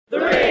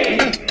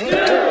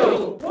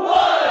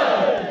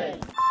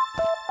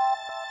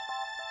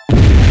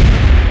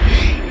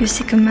You're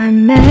sick of my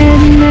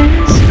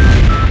madness.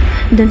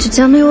 Don't you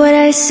tell me what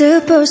I'm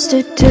supposed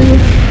to do.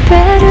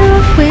 Better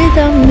off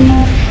without me.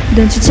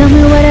 Don't you tell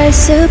me what I'm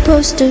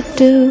supposed to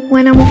do.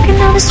 When I'm walking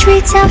on the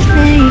streets half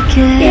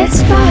naked,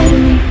 it's part of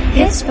me,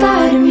 it's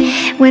part of me.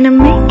 When I'm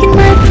making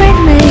my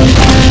brain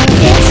makeup,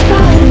 it's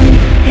part of me,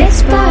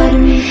 it's part of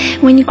me.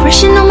 When you're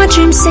crushing on my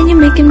dreams and you're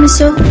making me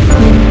so cool.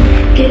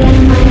 Get out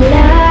of my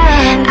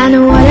life. I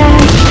know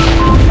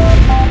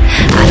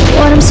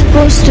what I'm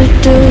supposed to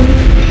do.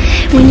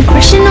 When you're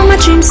crushing on my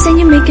dreams and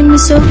you're making me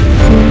so cool.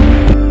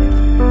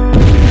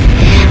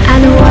 I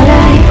know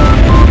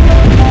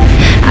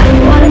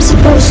what I'm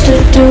supposed to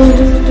do.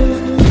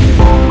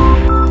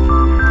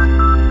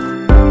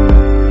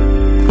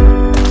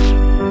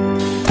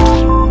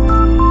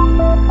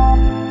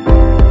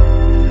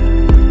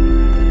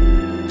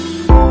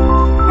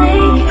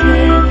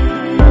 Naked.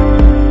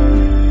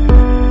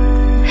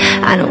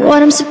 I know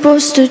what I'm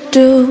supposed to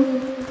do.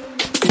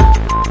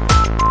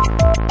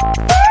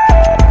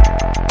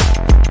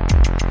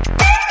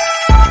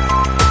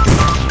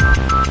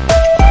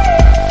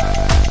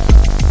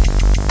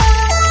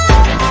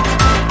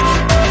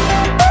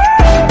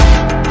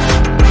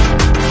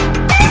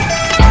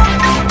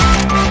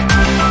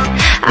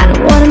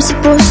 I'm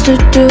supposed to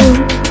do.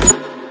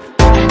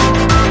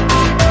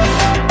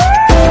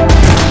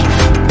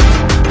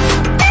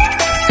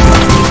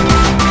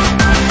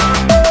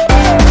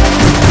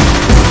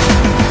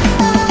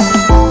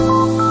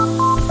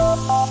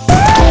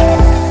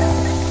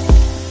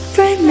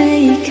 Brain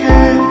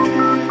makeup.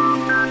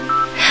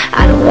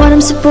 I know what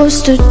I'm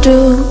supposed to do.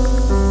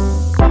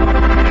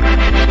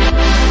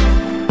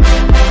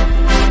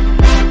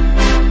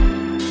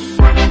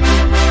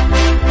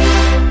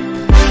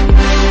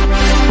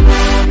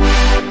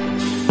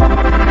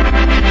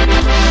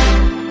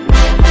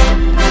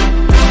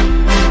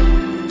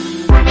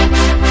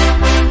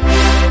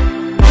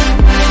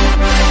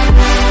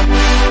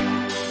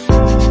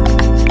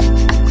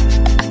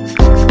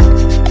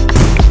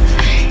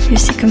 You're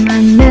sick of my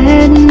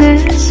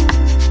madness.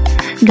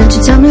 Don't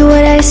you tell me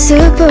what I'm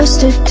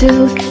supposed to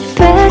do.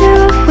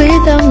 Better off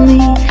without me.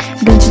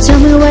 Don't you tell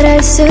me what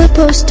I'm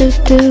supposed to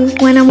do.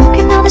 When I'm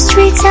walking on the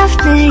streets half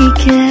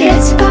naked,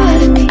 it's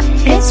part of me,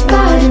 it's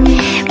part of me.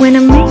 When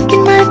I'm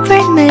making my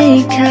bright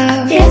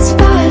makeup, it's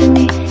part of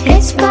me,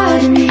 it's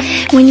part of me.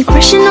 When you're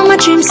crushing on my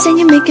dreams and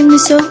you're making me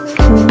so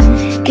cool.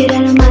 Get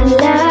out of my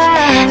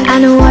life. I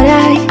know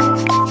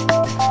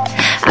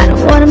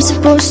what I'm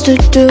supposed to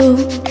do.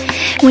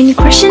 When you're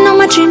crushing on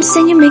my dreams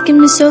and you're making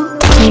me so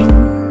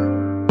cool.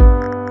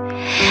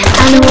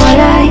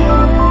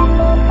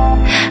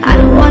 I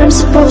know what I'm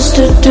supposed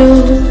to do.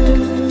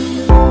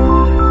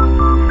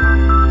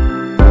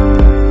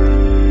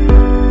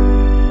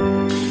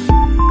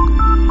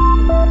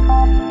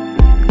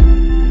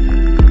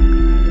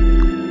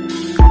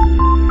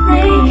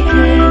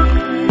 Naked.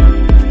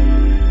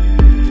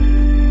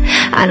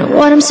 I know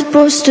what I'm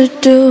supposed to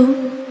do.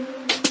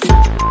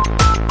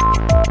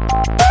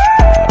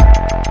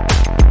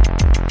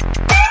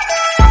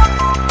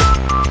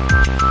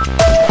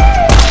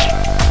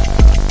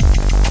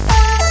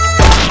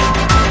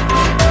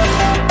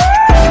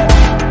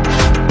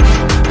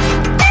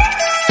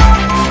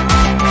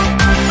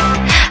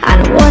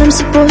 I'm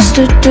supposed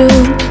to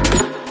do.